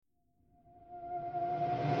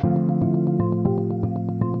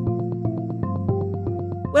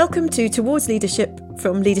Welcome to Towards Leadership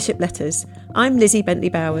from Leadership Letters. I'm Lizzie Bentley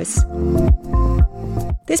Bowers.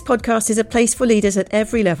 This podcast is a place for leaders at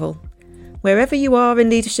every level. Wherever you are in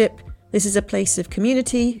leadership, this is a place of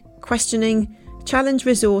community, questioning, challenge,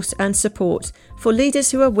 resource and support for leaders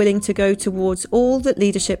who are willing to go towards all that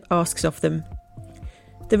leadership asks of them.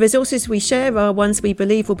 The resources we share are ones we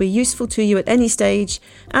believe will be useful to you at any stage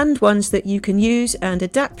and ones that you can use and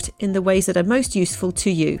adapt in the ways that are most useful to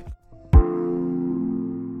you.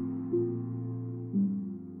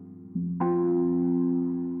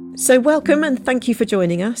 So welcome and thank you for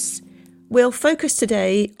joining us. We'll focus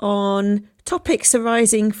today on topics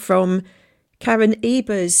arising from Karen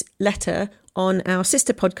Eber's letter on our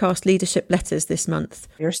sister podcast, Leadership Letters, this month.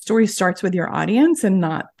 Your story starts with your audience and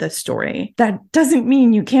not the story. That doesn't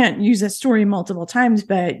mean you can't use a story multiple times,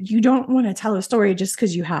 but you don't want to tell a story just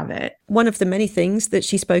because you have it. One of the many things that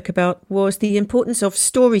she spoke about was the importance of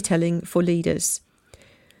storytelling for leaders.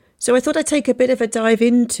 So I thought I'd take a bit of a dive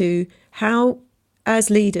into how,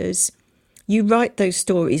 as leaders, you write those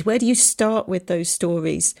stories. Where do you start with those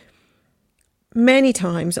stories? Many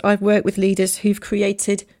times I've worked with leaders who've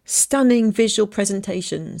created stunning visual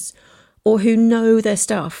presentations or who know their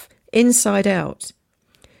stuff inside out,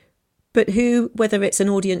 but who, whether it's an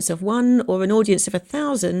audience of one or an audience of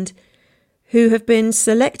 1,000, who have been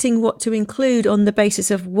selecting what to include on the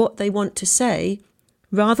basis of what they want to say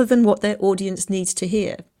rather than what their audience needs to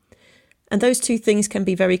hear. And those two things can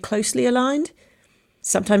be very closely aligned,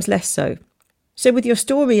 sometimes less so. So with your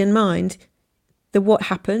story in mind, the what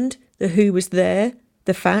happened, the who was there,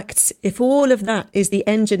 the facts, if all of that is the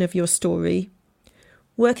engine of your story,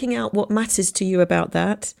 working out what matters to you about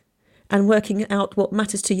that and working out what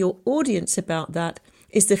matters to your audience about that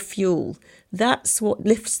is the fuel. That's what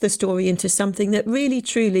lifts the story into something that really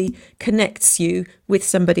truly connects you with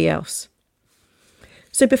somebody else.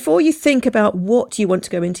 So before you think about what you want to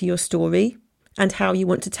go into your story and how you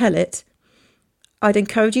want to tell it, I'd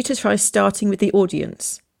encourage you to try starting with the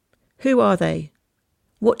audience. Who are they?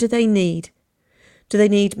 What do they need? Do they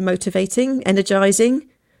need motivating, energizing,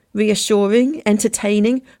 reassuring,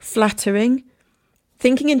 entertaining, flattering?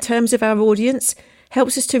 Thinking in terms of our audience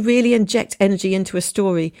helps us to really inject energy into a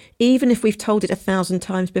story, even if we've told it 1,000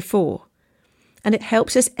 times before. And it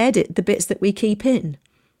helps us edit the bits that we keep in.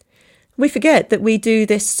 We forget that we do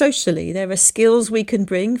this socially. There are skills we can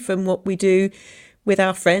bring from what we do with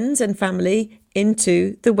our friends and family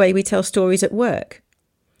into the way we tell stories at work.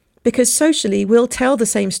 Because socially, we'll tell the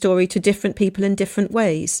same story to different people in different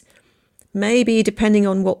ways. Maybe depending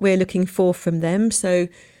on what we're looking for from them. So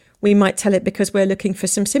we might tell it because we're looking for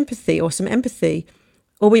some sympathy or some empathy.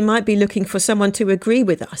 Or we might be looking for someone to agree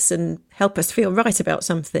with us and help us feel right about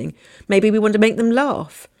something. Maybe we want to make them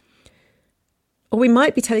laugh. Or we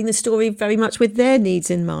might be telling the story very much with their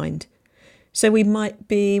needs in mind. So we might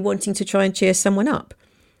be wanting to try and cheer someone up.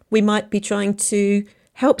 We might be trying to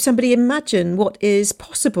help somebody imagine what is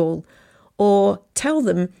possible or tell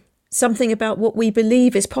them something about what we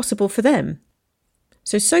believe is possible for them.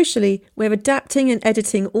 So socially, we're adapting and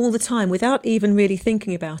editing all the time without even really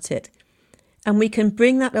thinking about it. And we can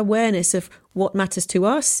bring that awareness of what matters to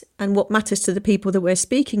us and what matters to the people that we're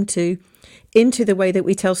speaking to into the way that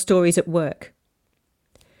we tell stories at work.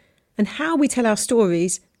 And how we tell our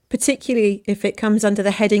stories, particularly if it comes under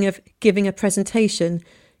the heading of giving a presentation,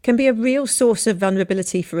 can be a real source of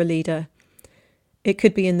vulnerability for a leader. It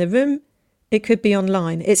could be in the room, it could be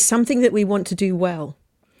online. It's something that we want to do well.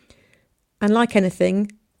 And like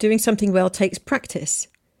anything, doing something well takes practice.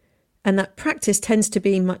 And that practice tends to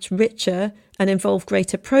be much richer and involve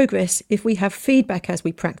greater progress if we have feedback as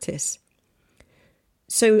we practice.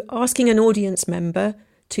 So asking an audience member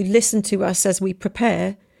to listen to us as we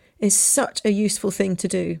prepare is such a useful thing to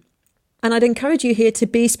do. And I'd encourage you here to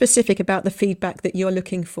be specific about the feedback that you're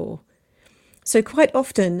looking for. So quite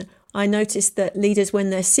often, I notice that leaders,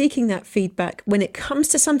 when they're seeking that feedback, when it comes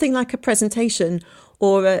to something like a presentation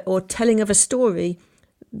or telling of a story,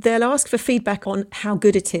 they'll ask for feedback on how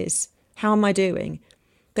good it is. How am I doing?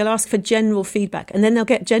 They'll ask for general feedback, and then they'll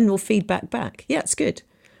get general feedback back. Yeah, it's good.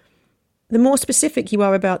 The more specific you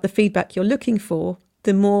are about the feedback you're looking for,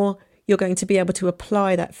 the more you're going to be able to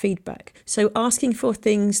apply that feedback. So asking for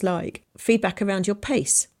things like feedback around your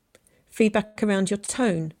pace, feedback around your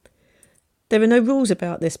tone. There are no rules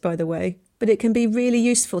about this, by the way, but it can be really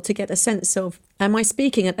useful to get a sense of, am I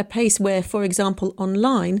speaking at a pace where, for example,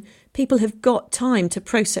 online, people have got time to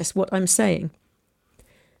process what I'm saying?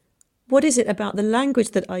 What is it about the language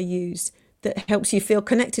that I use that helps you feel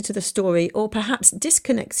connected to the story or perhaps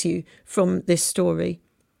disconnects you from this story?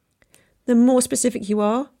 The more specific you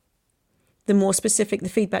are, the more specific the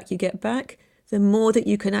feedback you get back, the more that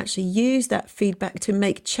you can actually use that feedback to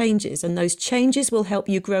make changes. And those changes will help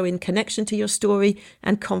you grow in connection to your story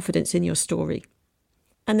and confidence in your story.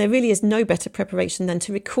 And there really is no better preparation than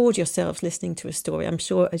to record yourselves listening to a story. I'm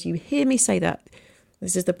sure as you hear me say that,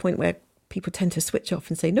 this is the point where people tend to switch off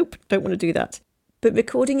and say, nope, don't want to do that. But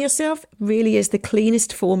recording yourself really is the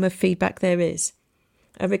cleanest form of feedback there is.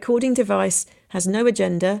 A recording device has no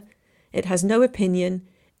agenda, it has no opinion,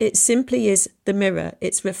 it simply is the mirror.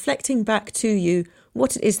 It's reflecting back to you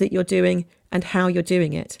what it is that you're doing and how you're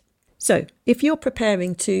doing it. So if you're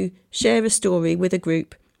preparing to share a story with a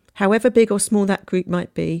group, however big or small that group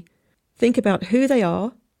might be, think about who they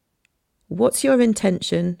are, what's your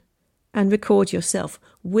intention, and record yourself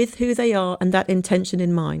with who they are and that intention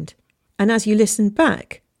in mind. And as you listen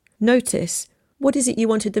back, notice what is it you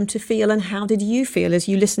wanted them to feel and how did you feel as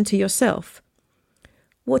you listened to yourself?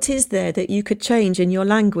 What is there that you could change in your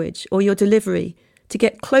language or your delivery to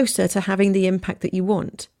get closer to having the impact that you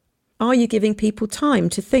want? Are you giving people time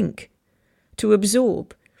to think, to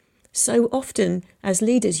absorb? So often as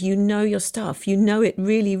leaders, you know your stuff, you know it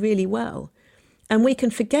really, really well. And we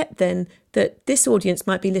can forget then that this audience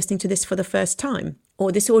might be listening to this for the first time,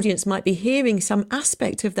 or this audience might be hearing some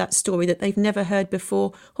aspect of that story that they've never heard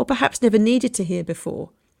before, or perhaps never needed to hear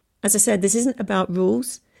before. As I said, this isn't about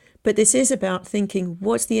rules, but this is about thinking,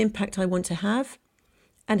 what's the impact I want to have?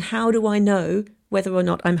 And how do I know whether or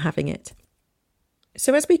not I'm having it?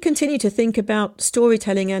 So as we continue to think about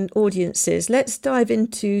storytelling and audiences, let's dive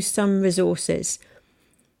into some resources.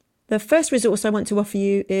 The first resource I want to offer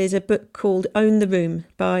you is a book called Own the Room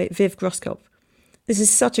by Viv Groskopf. This is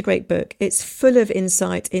such a great book. It's full of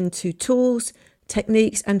insight into tools,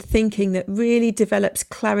 techniques and thinking that really develops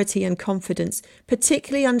clarity and confidence,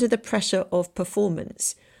 particularly under the pressure of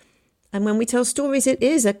performance. And when we tell stories, it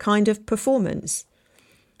is a kind of performance.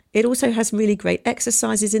 It also has really great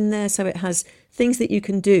exercises in there, so it has things that you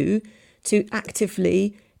can do to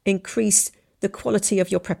actively increase the quality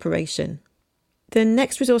of your preparation. The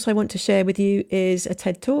next resource I want to share with you is a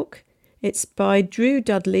TED Talk. It's by Drew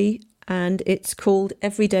Dudley and it's called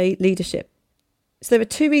Everyday Leadership. So there are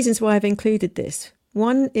two reasons why I've included this.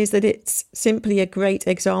 One is that it's simply a great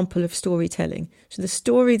example of storytelling. So the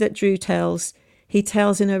story that Drew tells, he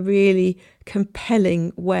tells in a really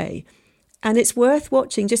compelling way. And it's worth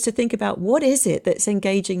watching just to think about what is it that's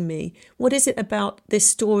engaging me? What is it about this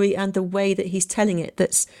story and the way that he's telling it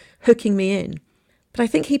that's hooking me in? But I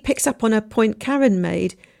think he picks up on a point Karen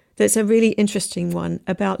made that's a really interesting one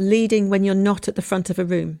about leading when you're not at the front of a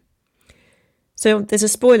room. So there's a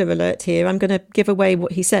spoiler alert here. I'm going to give away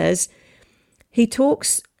what he says. He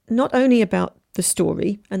talks not only about the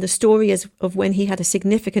story and the story is of when he had a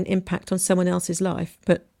significant impact on someone else's life,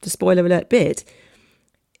 but the spoiler alert bit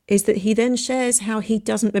is that he then shares how he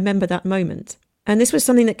doesn't remember that moment. And this was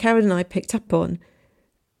something that Karen and I picked up on,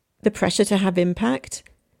 the pressure to have impact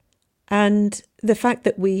and the fact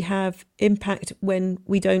that we have impact when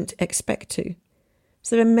we don't expect to.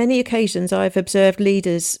 So there are many occasions I've observed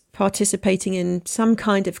leaders participating in some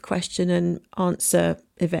kind of question and answer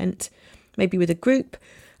event, maybe with a group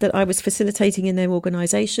that I was facilitating in their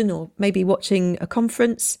organisation or maybe watching a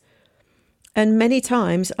conference. And many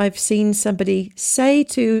times I've seen somebody say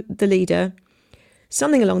to the leader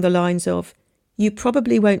something along the lines of, you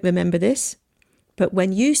probably won't remember this, but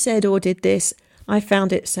when you said or did this, I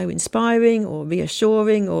found it so inspiring or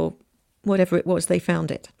reassuring or whatever it was they found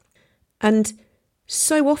it. And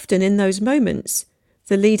so often in those moments,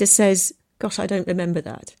 the leader says, gosh, I don't remember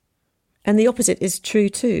that. And the opposite is true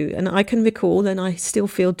too. And I can recall, and I still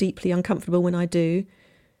feel deeply uncomfortable when I do,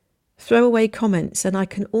 throwaway comments, and I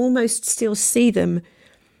can almost still see them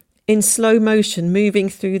in slow motion moving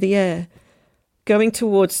through the air, going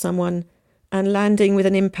towards someone and landing with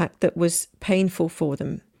an impact that was painful for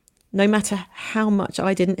them, no matter how much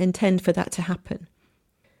I didn't intend for that to happen.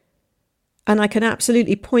 And I can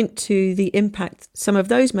absolutely point to the impact some of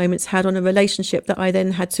those moments had on a relationship that I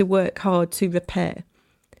then had to work hard to repair.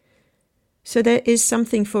 So there is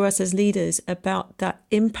something for us as leaders about that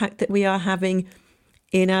impact that we are having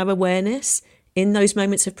in our awareness, in those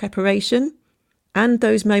moments of preparation, and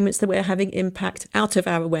those moments that we're having impact out of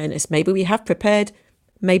our awareness. Maybe we have prepared,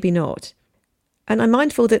 maybe not. And I'm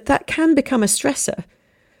mindful that that can become a stressor.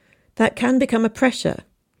 That can become a pressure.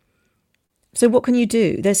 So what can you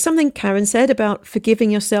do? There's something Karen said about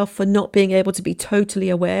forgiving yourself for not being able to be totally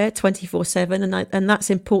aware 24/7, and that's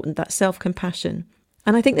important, that self-compassion.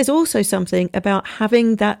 And I think there's also something about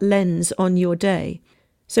having that lens on your day.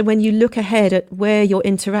 So when you look ahead at where your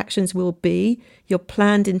interactions will be, your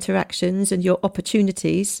planned interactions and your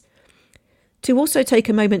opportunities, to also take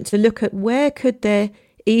a moment to look at where could there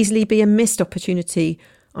easily be a missed opportunity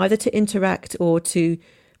either to interact or to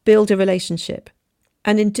build a relationship.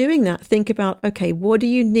 And in doing that, think about, okay, what do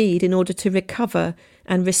you need in order to recover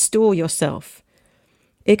and restore yourself?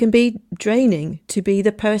 It can be draining to be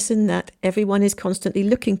the person that everyone is constantly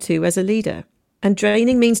looking to as a leader. And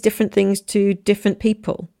draining means different things to different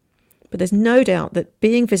people. But there's no doubt that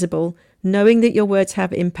being visible, knowing that your words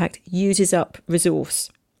have impact, uses up resource.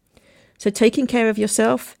 So taking care of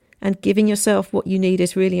yourself and giving yourself what you need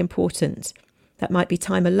is really important. That might be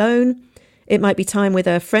time alone. It might be time with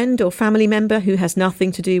a friend or family member who has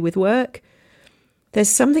nothing to do with work. There's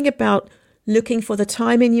something about looking for the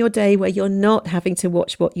time in your day where you're not having to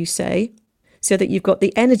watch what you say, so that you've got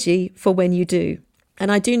the energy for when you do.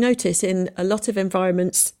 And I do notice in a lot of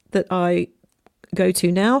environments that I go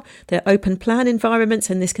to now, they're open plan environments,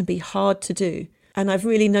 and this can be hard to do. And I've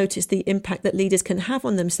really noticed the impact that leaders can have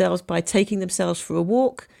on themselves by taking themselves for a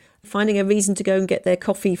walk, finding a reason to go and get their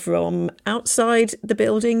coffee from outside the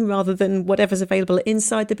building rather than whatever's available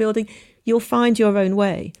inside the building. You'll find your own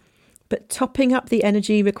way. But topping up the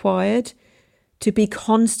energy required to be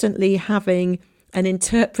constantly having an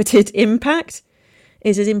interpreted impact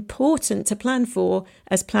is as important to plan for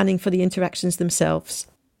as planning for the interactions themselves.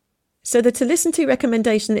 So the to listen to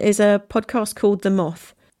recommendation is a podcast called The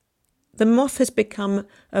Moth. The Moth has become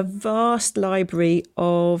a vast library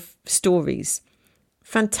of stories,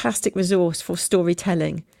 fantastic resource for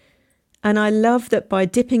storytelling. And I love that by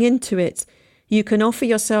dipping into it, you can offer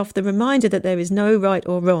yourself the reminder that there is no right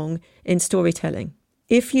or wrong in storytelling.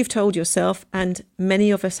 If you've told yourself, and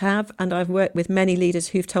many of us have, and I've worked with many leaders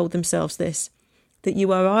who've told themselves this, that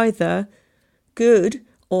you are either good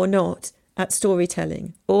or not at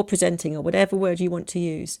storytelling or presenting or whatever word you want to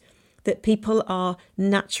use, that people are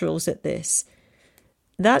naturals at this.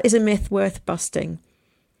 That is a myth worth busting.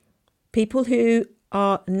 People who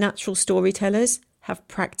are natural storytellers have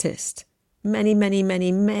practiced many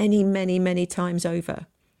times over.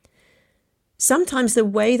 Sometimes the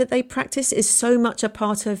way that they practice is so much a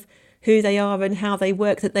part of who they are and how they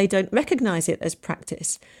work that they don't recognize it as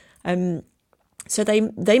practice. So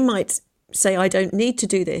they might say, I don't need to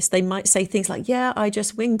do this. They might say things like, yeah, I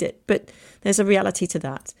just winged it. But there's a reality to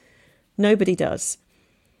that. Nobody does.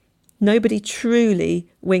 Nobody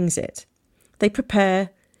truly wings it. They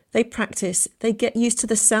prepare, they practice, they get used to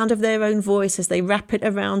the sound of their own voice as they wrap it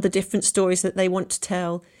around the different stories that they want to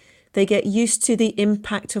tell. They get used to the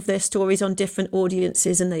impact of their stories on different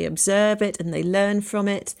audiences, and they observe it and they learn from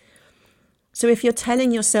it. So if you're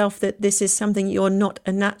telling yourself that this is something you're not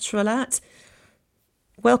a natural at,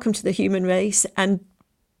 welcome to the human race, and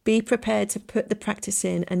be prepared to put the practice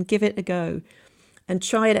in and give it a go and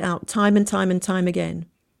try it out time and time again.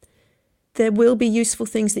 There will be useful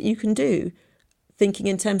things that you can do, thinking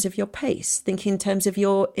in terms of your pace, thinking in terms of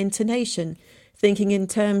your intonation, thinking in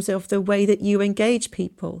terms of the way that you engage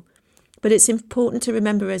people. But it's important to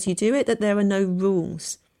remember as you do it that there are no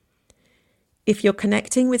rules. If you're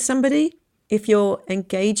connecting with somebody, if you're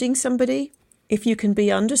engaging somebody, if you can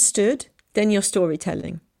be understood, then you're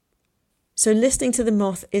storytelling. So listening to The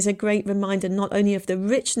Moth is a great reminder not only of the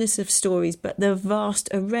richness of stories, but the vast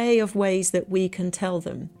array of ways that we can tell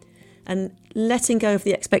them. And letting go of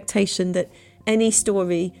the expectation that any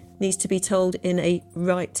story needs to be told in a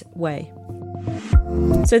right way.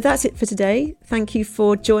 So that's it for today. Thank you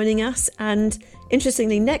for joining us. And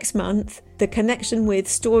interestingly, next month, the connection with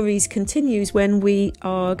stories continues when we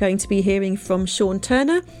are going to be hearing from Sean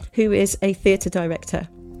Turner, who is a theatre director.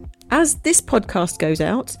 As this podcast goes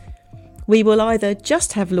out, we will either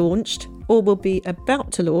just have launched or will be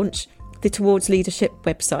about to launch the Towards Leadership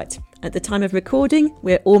website. At the time of recording,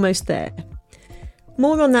 we're almost there.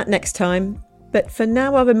 More on that next time. But for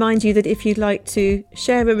now, I'll remind you that if you'd like to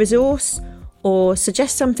share a resource or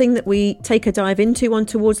suggest something that we take a dive into on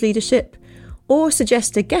Towards Leadership, or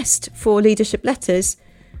suggest a guest for Leadership Letters,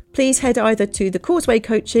 please head either to The Causeway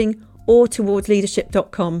Coaching or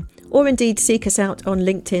towardsleadership.com, or indeed seek us out on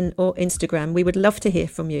LinkedIn or Instagram. We would love to hear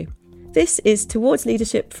from you. This is Towards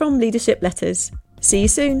Leadership from Leadership Letters. See you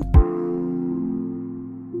soon.